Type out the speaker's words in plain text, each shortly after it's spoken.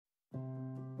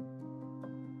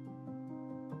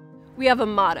We have a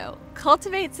motto: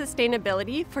 cultivate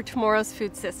sustainability for tomorrow's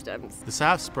food systems. The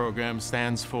SAFS program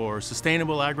stands for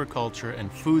Sustainable Agriculture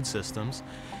and Food Systems,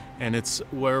 and it's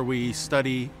where we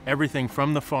study everything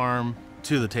from the farm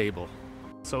to the table.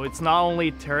 So it's not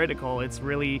only theoretical, it's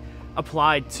really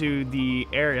applied to the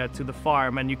area, to the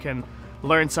farm, and you can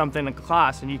learn something in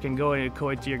class and you can go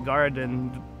into your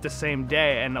garden the same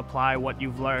day and apply what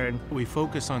you've learned. We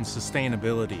focus on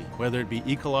sustainability, whether it be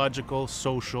ecological,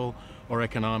 social, or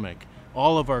economic.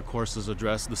 All of our courses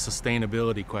address the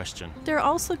sustainability question. They're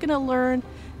also going to learn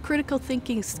critical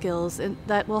thinking skills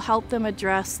that will help them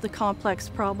address the complex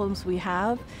problems we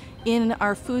have in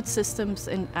our food systems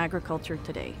and agriculture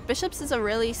today. Bishops is a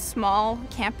really small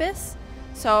campus,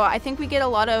 so I think we get a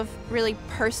lot of really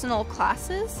personal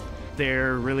classes.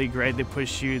 They're really great, they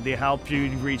push you, they help you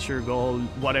reach your goal,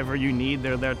 whatever you need,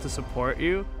 they're there to support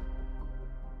you.